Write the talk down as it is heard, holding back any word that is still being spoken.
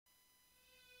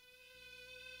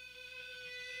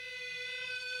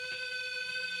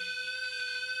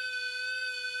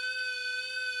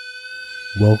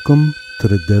Welcome to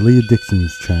the Deadly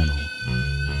Addictions channel.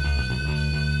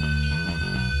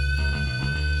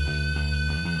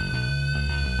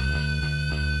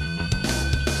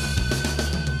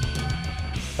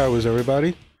 How is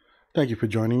everybody? Thank you for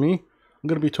joining me. I'm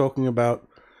going to be talking about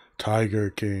Tiger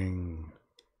King.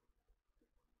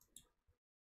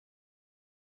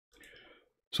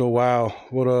 So wow,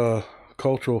 what a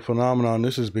cultural phenomenon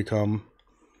this has become.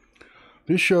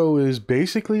 This show is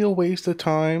basically a waste of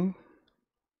time,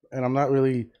 and I'm not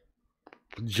really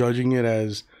judging it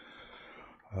as,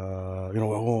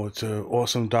 it's an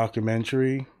awesome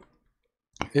documentary.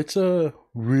 It's a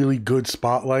really good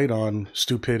spotlight on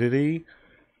stupidity,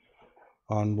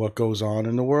 on what goes on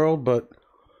in the world, but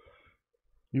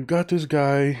you've got this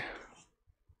guy,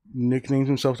 nicknames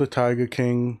himself the Tiger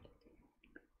King.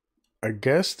 I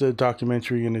guess the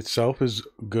documentary in itself is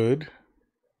good,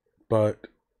 but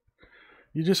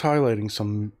you're just highlighting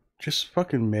some just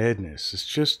fucking madness. It's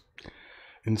just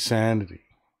insanity.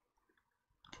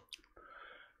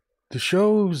 The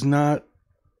show's not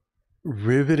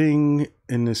riveting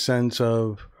in the sense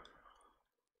of,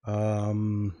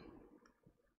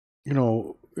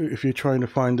 if you're trying to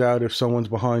find out if someone's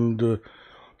behind the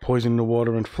poisoning the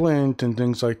water in Flint and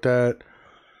things like that.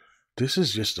 This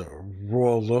is just a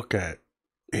raw look at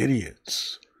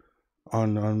idiots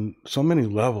on so many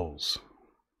levels.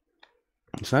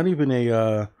 It's not even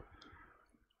it's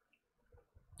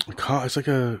like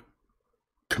a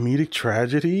comedic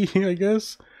tragedy, I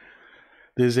guess.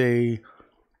 There's a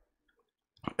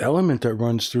element that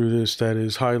runs through this that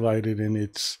is highlighted in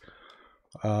its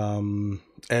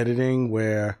editing,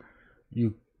 where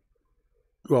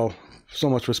so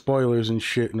much for spoilers and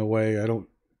shit in a way. I don't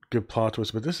give plot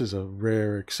twists, but this is a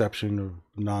rare exception of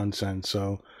nonsense.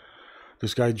 So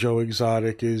this guy Joe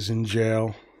Exotic is in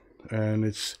jail, and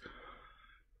it's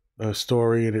a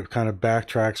story, and it kind of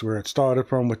backtracks where it started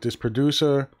from, with this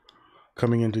producer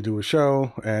coming in to do a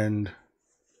show and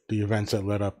the events that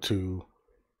led up to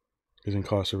his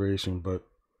incarceration. But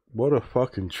what a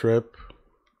fucking trip.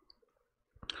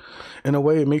 In a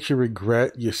way, it makes you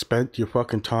regret you spent your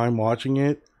fucking time watching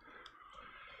it.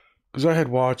 Because I had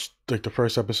watched like the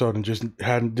first episode and just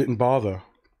didn't bother.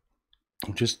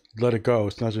 Just let it go.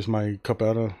 It's not just my cup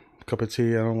of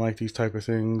tea. I don't like these type of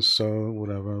things, so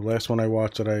whatever. Last one I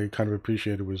watched that I kind of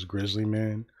appreciated was Grizzly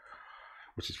Man,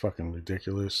 which is fucking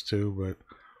ridiculous too. But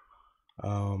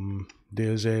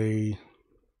there's a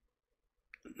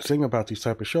thing about these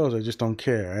type of shows, I just don't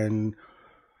care. And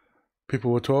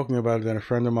people were talking about it, and a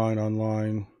friend of mine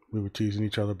online, we were teasing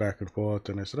each other back and forth,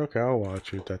 and I said, okay, I'll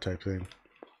watch it, that type of thing.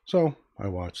 So I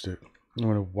watched it. I'm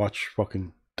gonna watch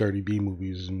fucking 30B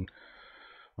movies in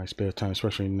my spare time,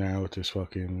 especially now with this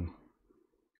fucking,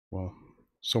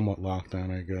 somewhat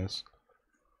lockdown, I guess.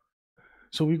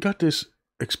 So we've got this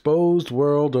exposed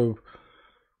world of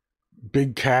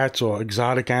big cats or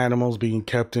exotic animals being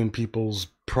kept in people's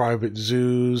private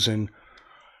zoos, and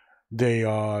they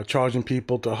are charging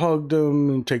people to hug them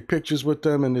and take pictures with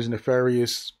them, and there's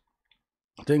nefarious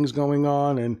things going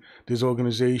on, and there's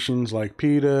organizations like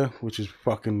PETA, which is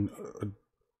fucking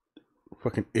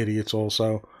idiots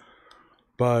also,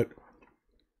 but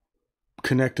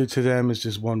connected to them is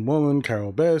just one woman,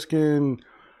 Carol Baskin,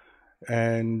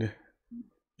 and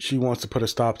she wants to put a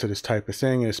stop to this type of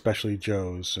thing, especially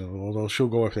Joe's. So, although she'll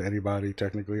go after anybody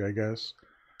technically, I guess.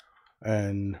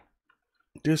 And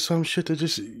there's some shit that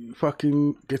just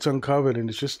fucking gets uncovered, and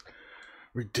it's just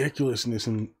ridiculousness.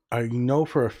 And I know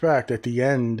for a fact at the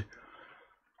end,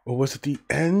 or was it the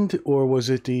end, or was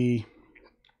it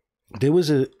there was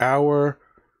an hour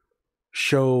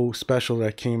show special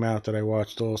that came out that I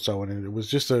watched also, and it was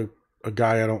just a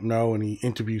guy I don't know, and he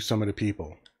interviews some of the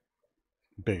people,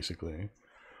 basically.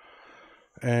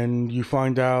 And you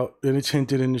find out, and it's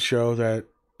hinted in the show, that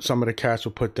some of the cats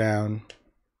were put down,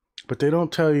 but they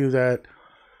don't tell you that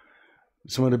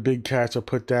some of the big cats are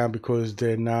put down because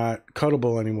they're not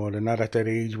cuttable anymore. They're not at that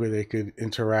age where they could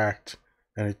interact,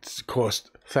 and it's cost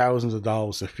thousands of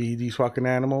dollars to feed these fucking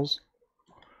animals.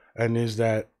 And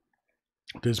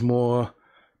there's more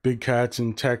big cats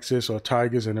in Texas or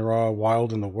tigers than there are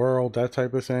wild in the world, that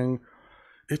type of thing.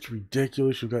 It's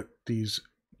ridiculous. You've got these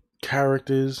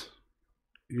characters.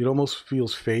 It almost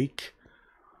feels fake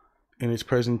in its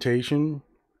presentation.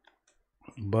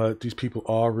 But these people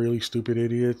are really stupid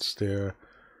idiots. They're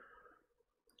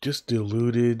just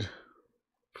deluded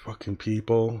fucking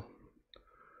people.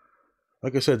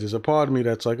 Like I said, there's a part of me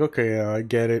that's like, okay, I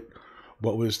get it.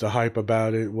 What was the hype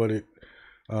about it? What it,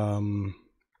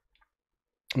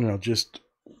 just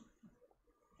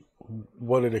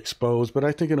what it exposed. But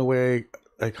I think in a way,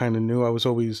 I kind of knew. I was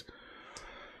always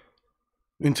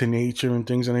into nature and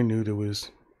things, and I knew there was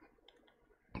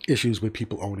issues with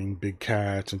people owning big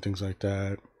cats and things like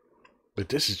that. But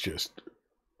this is just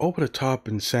over the top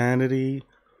insanity.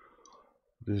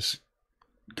 This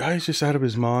guy's just out of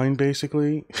his mind,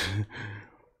 basically.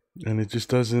 And it just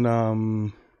doesn't, I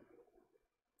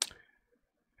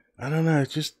don't know,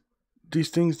 it's just, these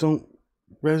things don't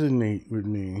resonate with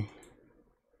me.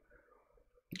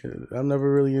 I'm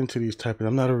never really into these type of,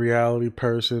 I'm not a reality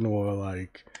person, or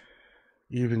like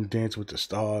even Dance with the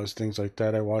Stars, things like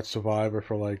that. I watched Survivor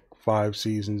for like 5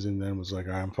 seasons and then was like,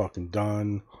 I'm fucking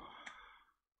done.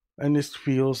 And this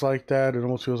feels like that. It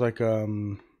almost feels like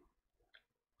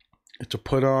it's a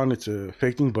put on, it's a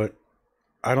fake thing, but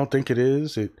I don't think it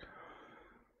is. It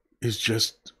is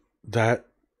just that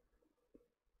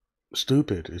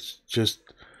stupid. It's just,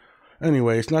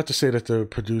 anyway, it's not to say that the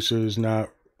producer is not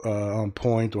on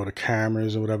point, or the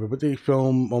cameras or whatever, but they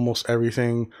film almost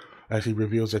everything, as he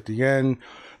reveals at the end.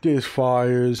 There's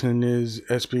fires and there's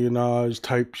espionage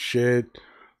type shit,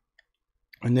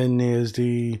 and then there's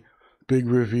the big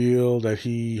reveal that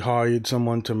he wanted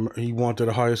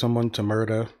to hire someone to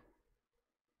murder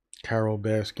Carol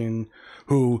Baskin,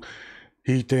 who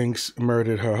he thinks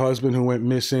murdered her husband, who went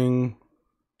missing,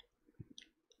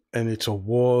 and it's a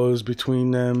wars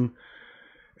between them,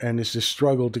 and it's this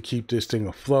struggle to keep this thing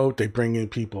afloat. They bring in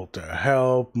people to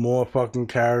help, more fucking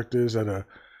characters that are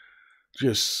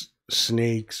just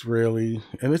snakes, really,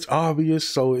 and it's obvious.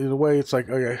 So in a way, it's like,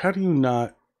 okay, how do you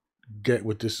not get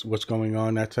with this, what's going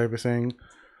on, that type of thing?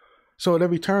 So at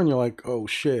every turn, you're like, oh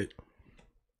shit,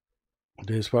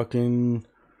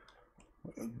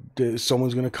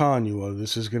 someone's gonna con you, or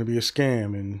this is gonna be a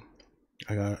scam. And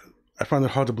I find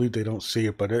it hard to believe they don't see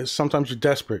it, but sometimes you're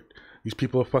desperate. These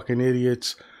people are fucking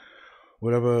idiots.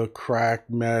 Whatever, crack,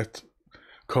 meth,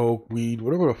 coke, weed,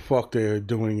 whatever the fuck they're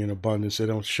doing in abundance. They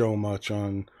don't show much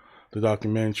on the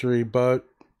documentary, but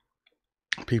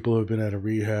people have been at a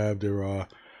rehab. There are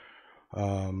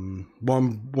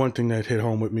one thing that hit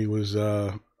home with me was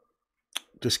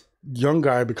this young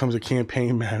guy becomes a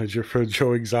campaign manager for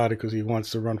Joe Exotic because he wants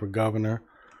to run for governor,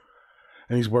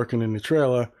 and he's working in the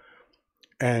trailer,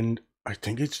 and I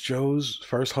think it's Joe's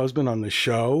first husband on the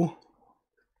show.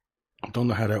 I don't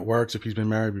know how that works, if he's been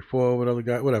married before with other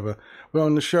guy, whatever. But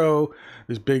on the show,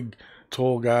 this big,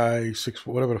 tall guy, 6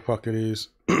 foot, whatever the fuck it is,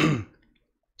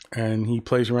 and he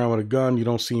plays around with a gun. You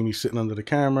don't see him; he's sitting under the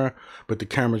camera, but the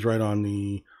camera's right on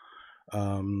the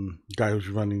guy who's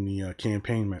running the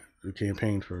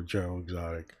campaign for Joe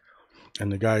Exotic.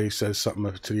 And the guy says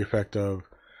something to the effect of,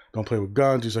 "Don't play with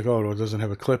guns." He's like, "Oh, it doesn't have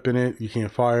a clip in it. You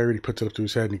can't fire it." He puts it up to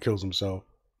his head and he kills himself,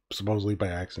 supposedly by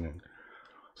accident.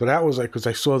 So that was like, because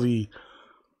I saw the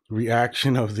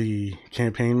reaction of the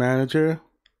campaign manager,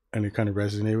 and it kind of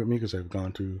resonated with me because I've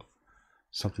gone through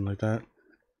something like that.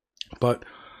 But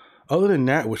other than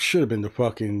that, what should have been the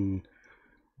fucking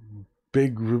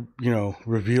big,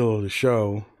 reveal of the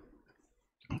show,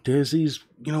 there's these,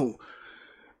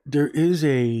 there is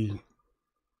a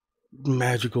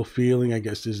magical feeling, I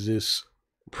guess. There's this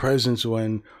presence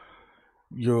when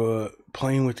you're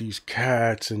playing with these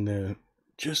cats and they're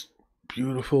just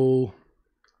beautiful.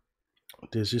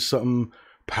 There's just something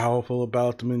powerful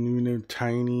about them, and they're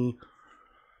tiny.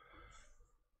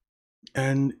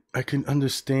 And I can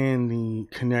understand the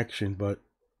connection, but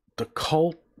the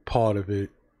cult part of it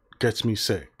gets me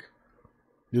sick.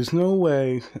 There's no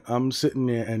way I'm sitting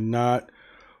there and not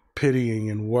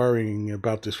pitying and worrying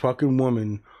about this fucking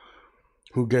woman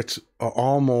who gets an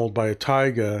arm mauled by a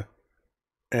tiger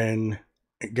and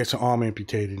gets an arm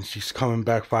amputated, and she's coming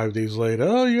back 5 days later.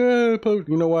 Oh yeah, but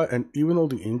you know what? And even all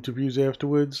the interviews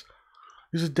afterwards,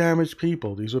 these are damaged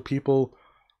people. These are people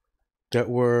that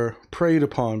were preyed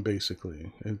upon,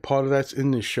 basically. And part of that's in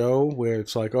the show, where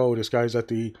it's like, oh, this guy's at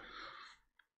the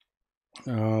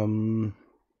train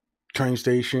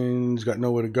station, he's got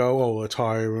nowhere to go. Oh, let's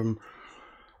hire him.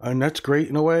 And that's great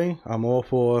in a way. I'm all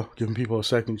for giving people a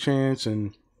second chance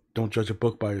and don't judge a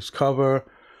book by its cover.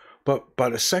 But by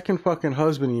the second fucking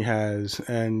husband he has,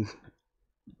 and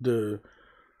the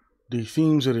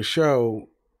themes of the show,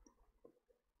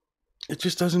 it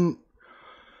just doesn't,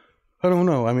 I don't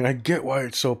know. I mean, I get why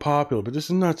it's so popular, but this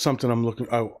is not something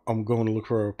I'm going to look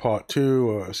for a part 2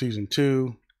 or a season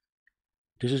 2.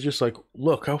 This is just like,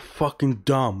 look how fucking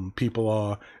dumb people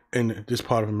are in this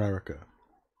part of America.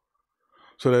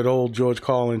 So that old George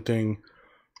Carlin thing,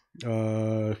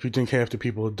 if you think half the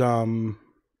people are dumb,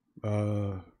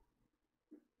 half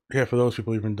of those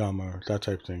people even dumber, that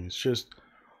type of thing. It's just,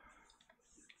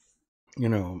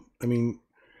 I mean,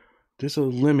 there's a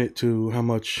limit to how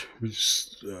much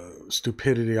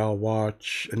stupidity I'll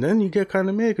watch. And then you get kind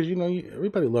of mad because,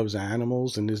 everybody loves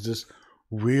animals, and there's this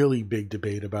really big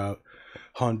debate about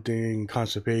hunting,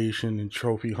 conservation, and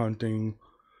trophy hunting.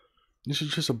 This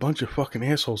is just a bunch of fucking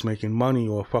assholes making money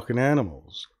off fucking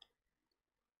animals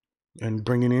and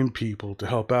bringing in people to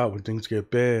help out when things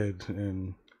get bad,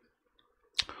 and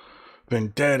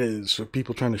vendettas for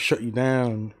people trying to shut you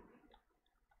down.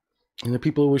 And the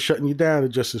people who are shutting you down are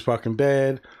just as fucking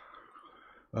bad.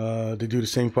 They do the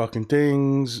same fucking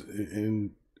things,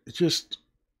 and it's just,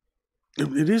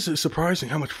 it is surprising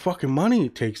how much fucking money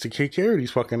it takes to take care of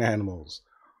these fucking animals.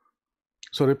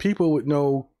 So the people would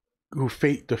know who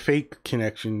the fake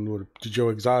connection with Joe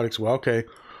Exotics. Well, okay,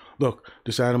 look,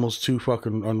 this animal's too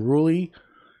fucking unruly.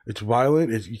 It's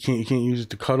violent. You can't use it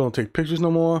to cuddle and take pictures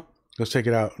no more. Let's take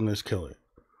it out and let's kill it.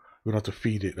 We don't have to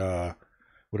feed it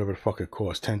whatever the fuck it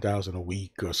costs, $10,000 a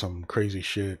week or some crazy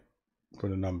shit for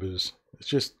the numbers. It's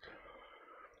just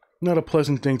not a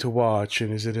pleasant thing to watch.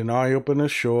 And is it an eye opener?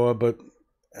 Sure, but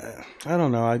I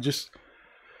don't know.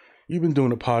 Even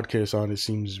doing a podcast on it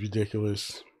seems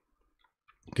ridiculous,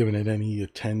 giving it any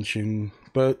attention.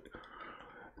 But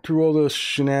through all the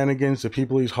shenanigans, the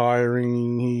people he's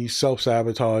hiring, he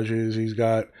self-sabotages. He's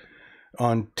got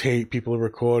on tape, people are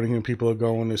recording him, people are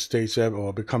going to states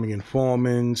or becoming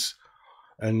informants.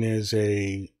 And there's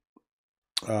I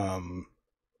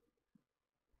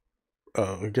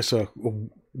guess a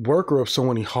worker of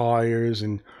someone he hires,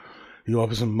 and he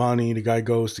offers him money. The guy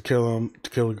goes to kill a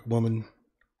woman,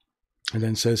 and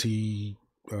then says I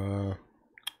don't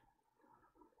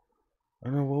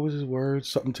know, what was his words?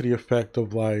 Something to the effect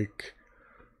of like,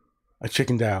 I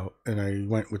chickened out and I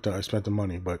spent the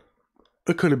money, but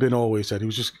it could have been always that he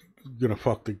was just gonna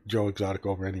fuck the Joe Exotic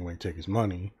over anyway and take his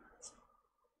money.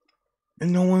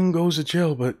 And no one goes to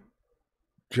jail but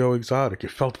Joe Exotic.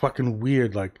 It felt fucking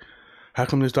weird. Like, how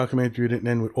come this documentary didn't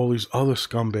end with all these other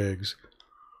scumbags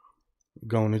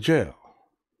going to jail?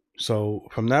 So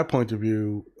from that point of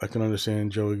view, I can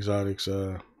understand Joe Exotic's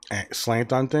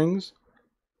slant on things.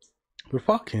 But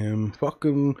fuck him. Fuck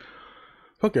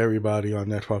everybody on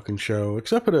that fucking show.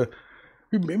 Except for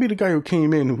maybe the guy who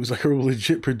came in who was like a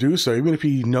legit producer. Even if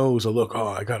he knows, look,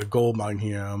 I got a gold mine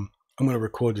here. I'm going to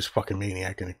record this fucking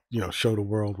maniac and, show the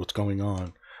world what's going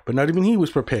on. But not even he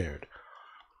was prepared.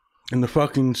 And the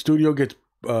fucking studio gets,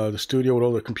 the studio with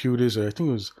all the computers, I think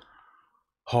it was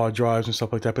hard drives and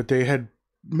stuff like that. But they had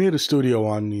made a studio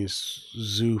on this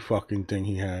zoo fucking thing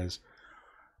he has.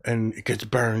 And it gets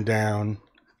burned down.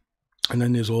 And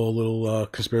then there's all little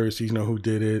conspiracies, who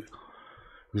did it.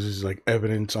 There's like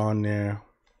evidence on there.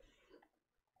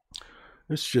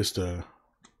 It's just a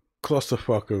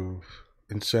clusterfuck of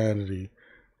insanity.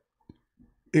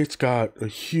 It's got a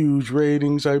huge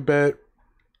ratings, I bet.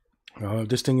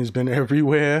 This thing has been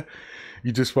everywhere.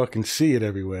 You just fucking see it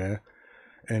everywhere.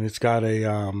 And it's got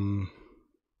a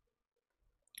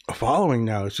following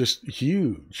now. It's just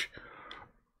huge.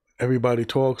 Everybody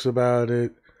talks about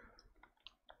it.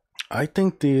 I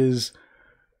think there's,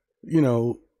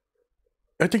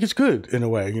 I think it's good in a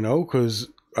way, because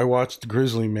I watched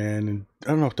Grizzly Man, and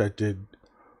I don't know if that did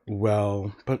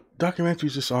well, but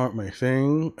documentaries just aren't my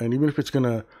thing. And even if it's going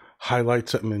to highlight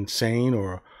something insane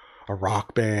or a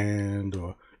rock band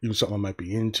or even something I might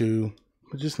be into,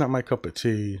 it's just not my cup of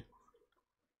tea.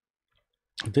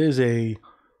 There's a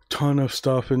ton of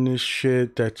stuff in this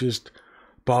shit that just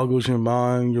boggles your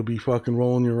mind. You'll be fucking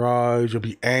rolling your eyes. You'll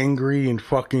be angry and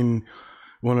fucking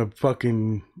want to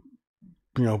fucking,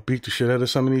 beat the shit out of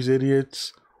some of these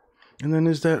idiots. And then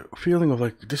there's that feeling of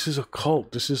like, this is a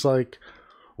cult. This is like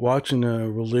watching a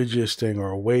religious thing or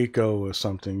a Waco or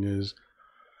something.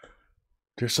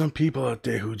 There's some people out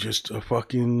there who just are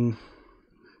fucking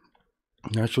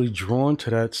naturally drawn to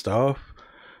that stuff.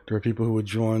 There are people who are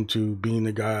drawn to being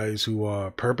the guys who are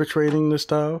perpetrating the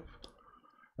stuff.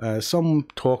 Some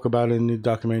talk about it in the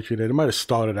documentary that it might have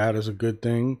started out as a good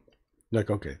thing.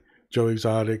 Like, okay, Joe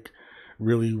Exotic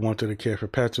really wanted to care for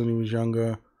pets when he was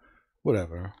younger.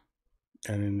 Whatever.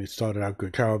 And then it started out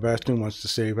good. Carol Baskin wants to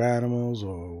save animals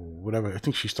or whatever. I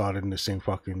think she started in the same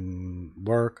fucking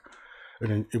work. And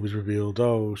then it was revealed,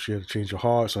 she had to change her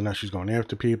heart, so now she's going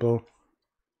after people.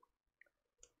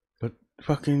 But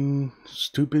fucking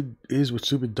stupid is what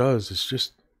stupid does. It's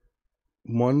just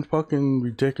one fucking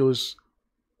ridiculous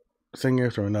thing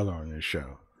after another on this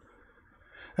show.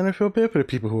 And I feel bad for the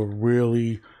people who are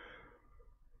really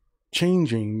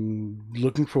changing,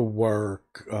 looking for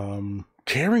work,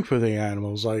 caring for the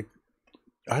animals. Like,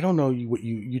 I don't know what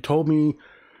you told me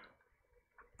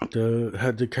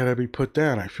had the cat be put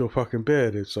down. I feel fucking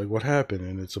bad. It's like, what happened?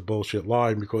 And it's a bullshit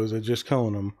lie because they're just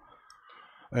killing them.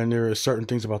 And there are certain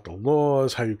things about the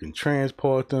laws, how you can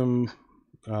transport them.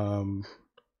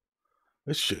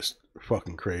 It's just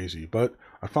fucking crazy. But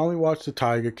I finally watched The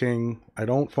Tiger King. I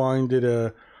don't find it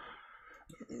a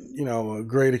a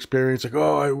great experience. Like,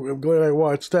 oh, I'm glad I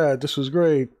watched that. This was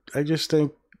great. I just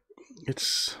think it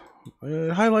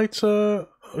highlights a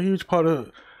huge part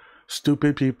of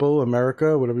stupid people,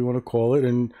 America, whatever you want to call it,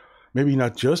 and maybe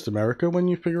not just America. When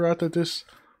you figure out that this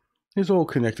is all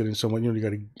connected in some way, you got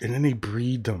to, and then they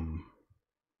breed them,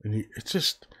 and it's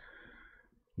just,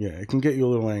 yeah, it can get you a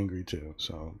little angry too.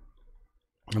 So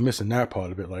I'm missing that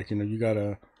part of it. Like, you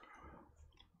gotta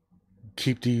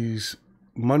keep these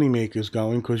money makers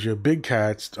going, because your big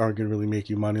cats aren't gonna really make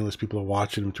you money unless people are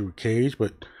watching them through a cage,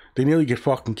 but they nearly get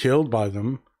fucking killed by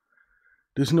them.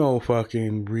 There's no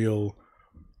fucking real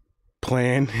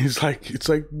plan. It's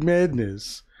like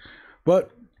madness.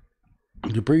 But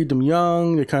you breed them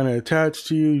young, they're kind of attached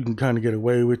to you, you can kind of get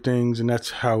away with things, and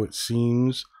that's how it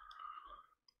seems.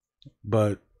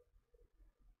 But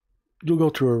you'll go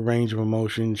through a range of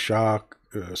emotions: shock,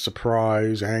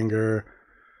 surprise, anger,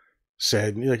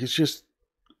 sad. Like, it's just,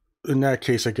 in that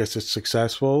case, I guess it's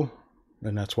successful,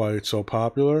 and that's why it's so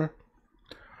popular.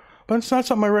 But it's not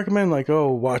something I recommend, like,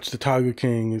 oh, watch The Tiger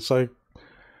King. It's like,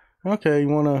 okay, you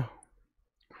want to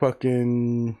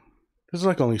fucking... There's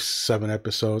like only 7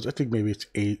 episodes. I think maybe it's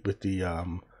 8 with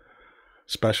the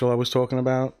special I was talking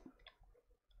about,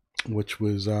 which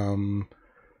was, I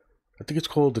think it's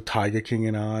called The Tiger King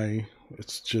and I.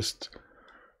 It's just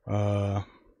like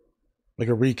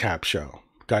a recap show.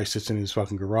 Guy sits in his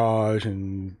fucking garage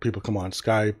and people come on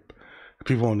Skype.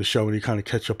 People on the show, and he kind of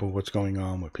catch up on what's going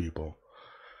on with people.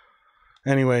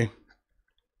 Anyway,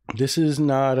 this is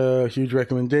not a huge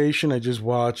recommendation. I just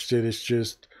watched it. It's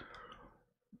just,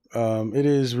 it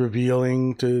is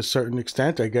revealing to a certain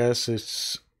extent, I guess.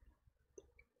 It's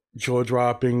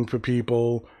jaw-dropping for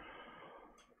people.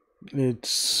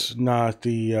 It's not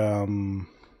the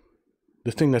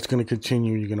thing that's going to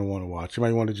continue you're going to want to watch. You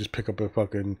might want to just pick up a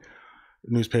fucking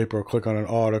newspaper or click on an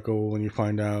article when you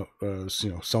find out,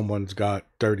 someone's got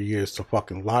 30 years to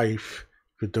fucking life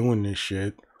for doing this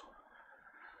shit.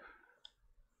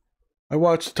 I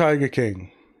watched Tiger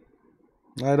King.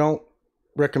 I don't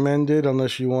recommend it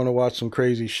unless you want to watch some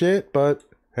crazy shit, but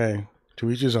hey,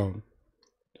 to each his own.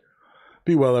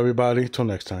 Be well, everybody. Till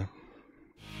next time.